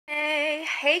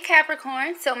Hey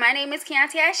Capricorn, so my name is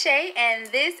Keontae Ashe, and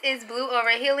this is Blue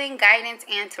Over Healing, Guidance,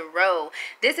 and Tarot.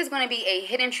 This is going to be a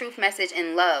hidden truth message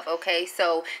in love, okay?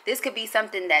 So this could be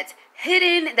something that's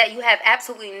hidden that you have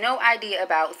absolutely no idea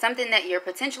about, something that you're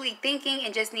potentially thinking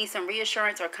and just need some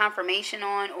reassurance or confirmation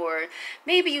on, or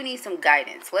maybe you need some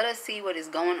guidance. Let us see what is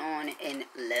going on in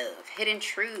love. Hidden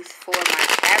truth for my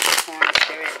Capricorn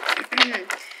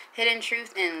spirit. Hidden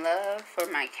truth in love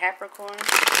for my Capricorn.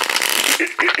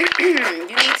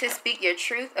 You need to speak your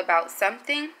truth about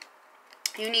something.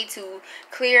 You need to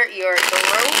clear your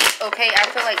throat. Okay, I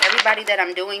feel like everybody that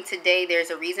I'm doing today,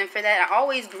 there's a reason for that. I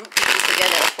always group people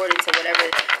together according to whatever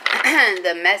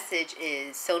the message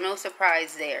is. So no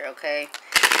surprise there, okay?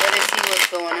 Let us see what's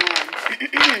going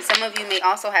on. Some of you may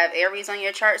also have Aries on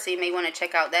your chart, so you may want to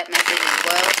check out that message as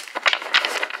well.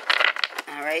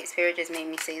 Alright, Spirit just made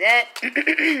me say that.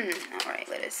 Alright,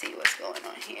 let us see what's going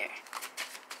on here.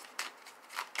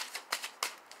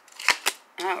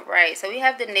 Alright, so we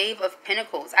have the Knave of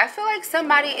Pentacles. I feel like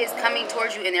somebody is coming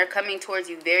towards you, and they're coming towards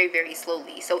you very, very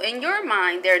slowly. So in your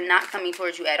mind, they're not coming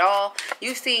towards you at all.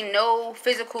 You see no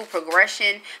physical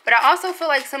progression. But I also feel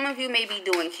like some of you may be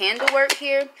doing candle work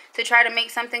here to try to make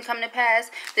something come to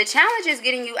pass. The challenge is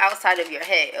getting you outside of your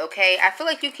head, okay? I feel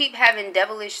like you keep having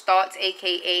devilish thoughts,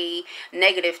 aka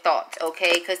negative thoughts,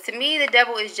 okay? Because to me, the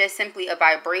devil is just simply a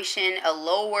vibration, a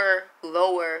lower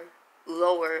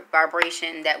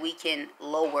vibration that we can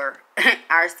lower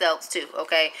ourselves to,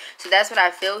 okay? So that's what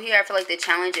I feel here. I feel like the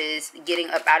challenge is getting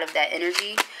up out of that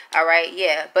energy. All right,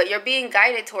 yeah, but you're being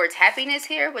guided towards happiness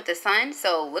here with the sun.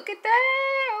 So look at that.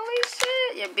 Holy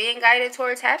shit, you're being guided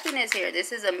towards happiness here.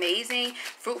 This is amazing.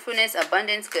 Fruitfulness,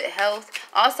 abundance, good health.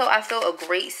 Also, I feel a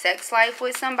great sex life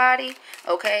with somebody,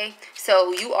 okay?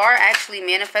 So you are actually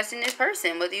manifesting this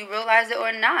person, whether you realize it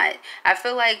or not. I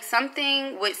feel like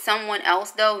something with someone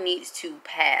else, though, needs to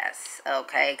pass,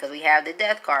 okay? Because we have the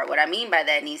death card. What I mean by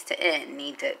that, needs to end.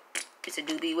 It's a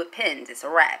doobie with pins. It's a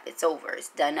wrap. It's over. It's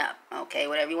done up. Okay,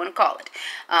 whatever you want to call it.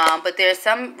 But there's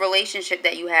some relationship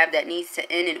that you have that needs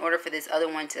to end in order for this other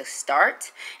one to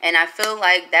start. And I feel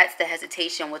like that's the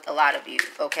hesitation with a lot of you,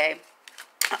 okay?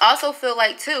 I also feel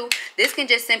like, too, this can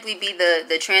just simply be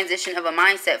the transition of a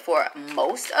mindset for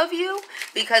most of you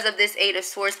because of this Eight of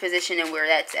Swords position and where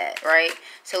that's at, right?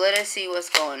 So let us see what's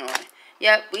going on.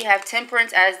 Yep, we have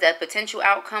Temperance as the potential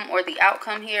outcome or the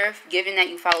outcome here, given that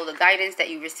you follow the guidance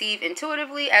that you receive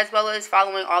intuitively, as well as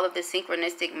following all of the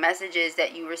synchronistic messages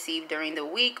that you receive during the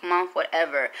week, month,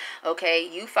 whatever. Okay,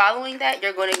 you following that,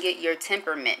 you're going to get your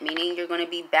temperament, meaning you're going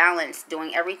to be balanced,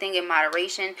 doing everything in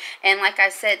moderation. And like I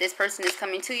said, this person is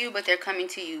coming to you, but they're coming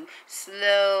to you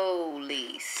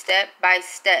slowly, step by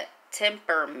step.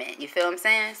 Temperament, you feel what I'm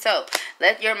saying? So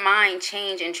let your mind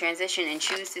change and transition and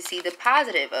choose to see the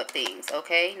positive of things.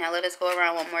 Okay, now let us go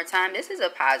around one more time. This is a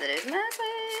positive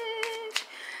message.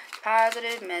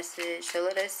 Positive message. So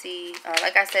let us see.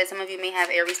 Like I said, some of you may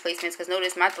have Aries placements, because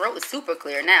notice my throat is super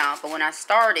clear now, but when I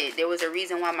started, there was a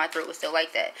reason why my throat was still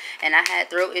like that. And I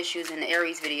had throat issues in the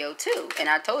Aries video too, and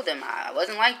I told them I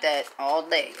wasn't like that all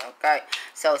day. Okay,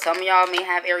 so some of y'all may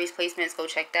have Aries placements. Go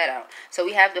check that out. So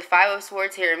we have the Five of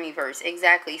Swords here in reverse.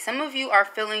 Exactly. Some of you are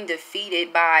feeling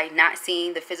defeated by not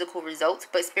seeing the physical results,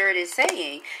 but Spirit is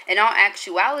saying in all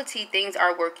actuality things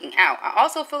are working out. I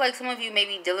also feel like some of you may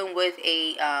be dealing with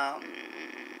a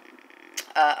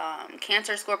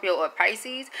Cancer, Scorpio, or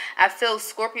Pisces. I feel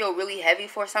Scorpio really heavy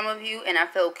for some of you, and I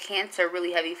feel Cancer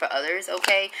really heavy for others,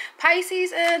 okay? Pisces,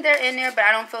 they're in there, but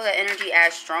I don't feel that energy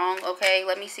as strong, okay?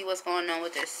 Let me see what's going on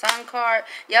with this Sun card.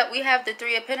 Yep, we have the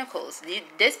Three of Pentacles.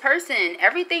 This person,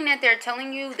 everything that they're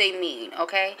telling you, they mean,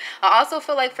 okay? I also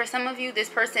feel like for some of you, this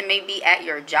person may be at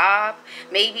your job.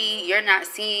 Maybe you're not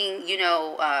seeing, you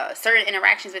know, certain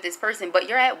interactions with this person, but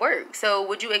you're at work. So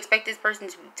would you expect this person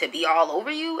to be all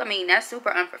over you? I mean, that's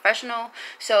super unprofessional.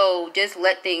 So just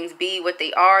let things be what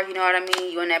they are, you know what I mean?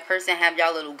 You and that person have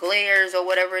y'all little glares or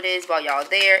whatever it is while y'all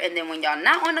there, and then when y'all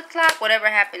not on the clock, whatever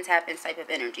happens type of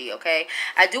energy, okay?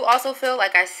 I do also feel,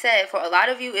 like I said, for a lot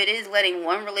of you, it is letting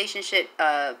one relationship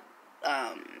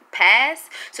pass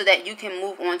so that you can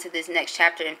move on to this next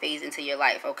chapter and phase into your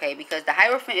life, okay? Because the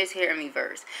Hierophant is here in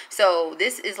reverse. So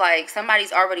this is like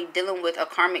somebody's already dealing with a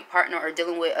karmic partner or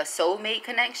dealing with a soulmate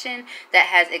connection that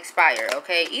has expired,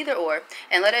 okay? Either or.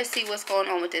 And let us see what's going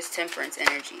on with this Temperance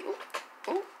energy.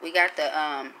 Ooh, we got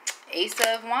the Ace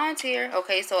of Wands here.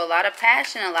 Okay, so a lot of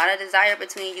passion, a lot of desire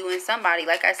between you and somebody.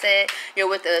 Like I said, you're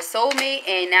with a soulmate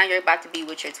and now you're about to be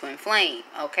with your twin flame.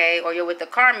 Okay, or you're with the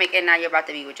karmic and now you're about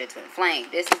to be with your twin flame.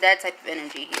 This is that type of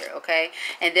energy here. Okay,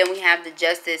 and then we have the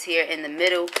Justice here in the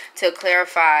middle to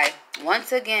clarify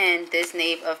once again this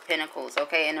Knave of Pentacles.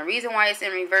 Okay, and the reason why it's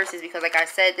in reverse is because, like I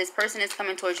said, this person is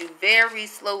coming towards you very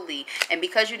slowly, and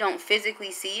because you don't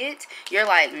physically see it, you're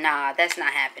like, nah, that's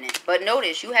not happening. But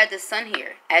notice you had the Sun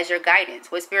here as your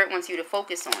guidance, what Spirit wants you to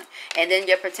focus on, and then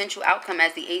your potential outcome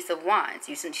as the Ace of Wands.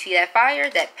 You see that fire,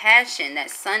 that passion, that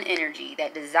Sun energy,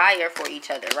 that desire for each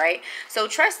other, right? So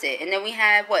trust it. And then we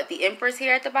have what, the Empress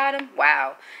here at the bottom.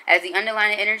 Wow, as the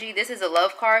underlying energy, this is a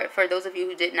love card for those of you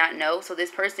who did not know. So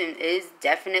this person is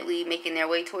definitely making their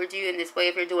way towards you in this way.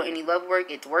 If you're doing any love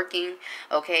work, it's working.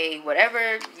 Okay,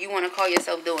 whatever you want to call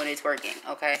yourself doing, it's working.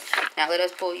 Okay, now let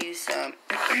us pull you some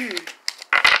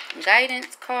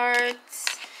guidance cards.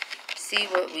 See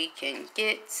what we can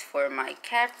get for my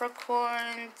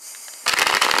Capricorns.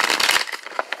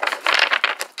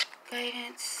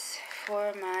 Guidance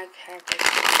for my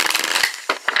Capricorns.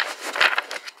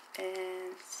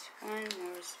 And one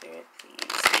more, Spirit, please.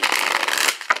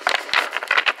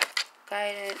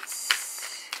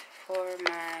 Guidance for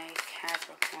my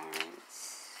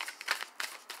Capricorns.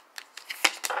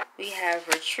 We have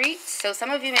retreats. So some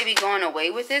of you may be going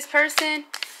away with this person.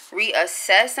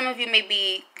 Reassess. Some of you may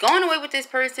be going away with this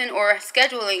person or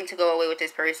scheduling to go away with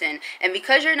this person, and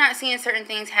because you're not seeing certain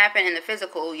things happen in the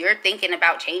physical, you're thinking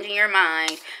about changing your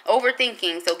mind,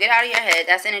 overthinking. So get out of your head.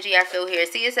 That's energy I feel here.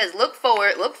 See, it says look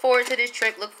forward to this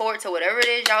trip, look forward to whatever it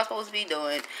is y'all supposed to be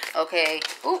doing. Okay.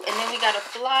 Ooh, and then we got a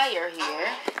flyer here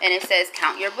and it says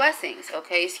count your blessings.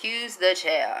 Okay, excuse the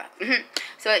chair.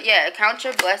 So yeah, count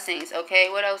your blessings. Okay,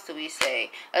 what else do we say?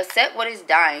 Accept what is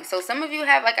dying. So some of you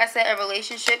have, like I said, a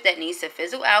relationship that needs to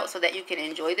fizzle out so that you can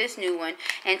enjoy this new one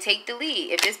and take the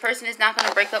lead. If this person is not going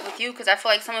to break up with you, because I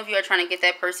feel like some of you are trying to get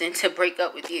that person to break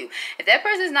up with you. If that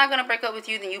person is not going to break up with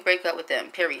you, then you break up with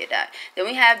them, period. Then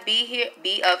we have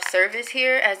be of service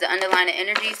here as the underlying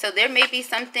energy. So there may be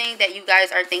something that you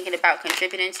guys are thinking about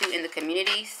contributing to in the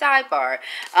community. Sidebar.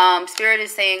 Spirit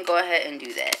is saying go ahead and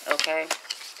do that. Okay.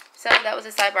 So that was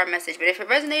a sidebar message. But if it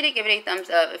resonated, give it a thumbs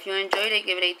up. If you enjoyed it,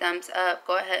 give it a thumbs up.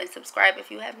 Go ahead and subscribe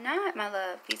if you have not, my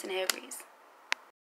love. Peace and hair breeze.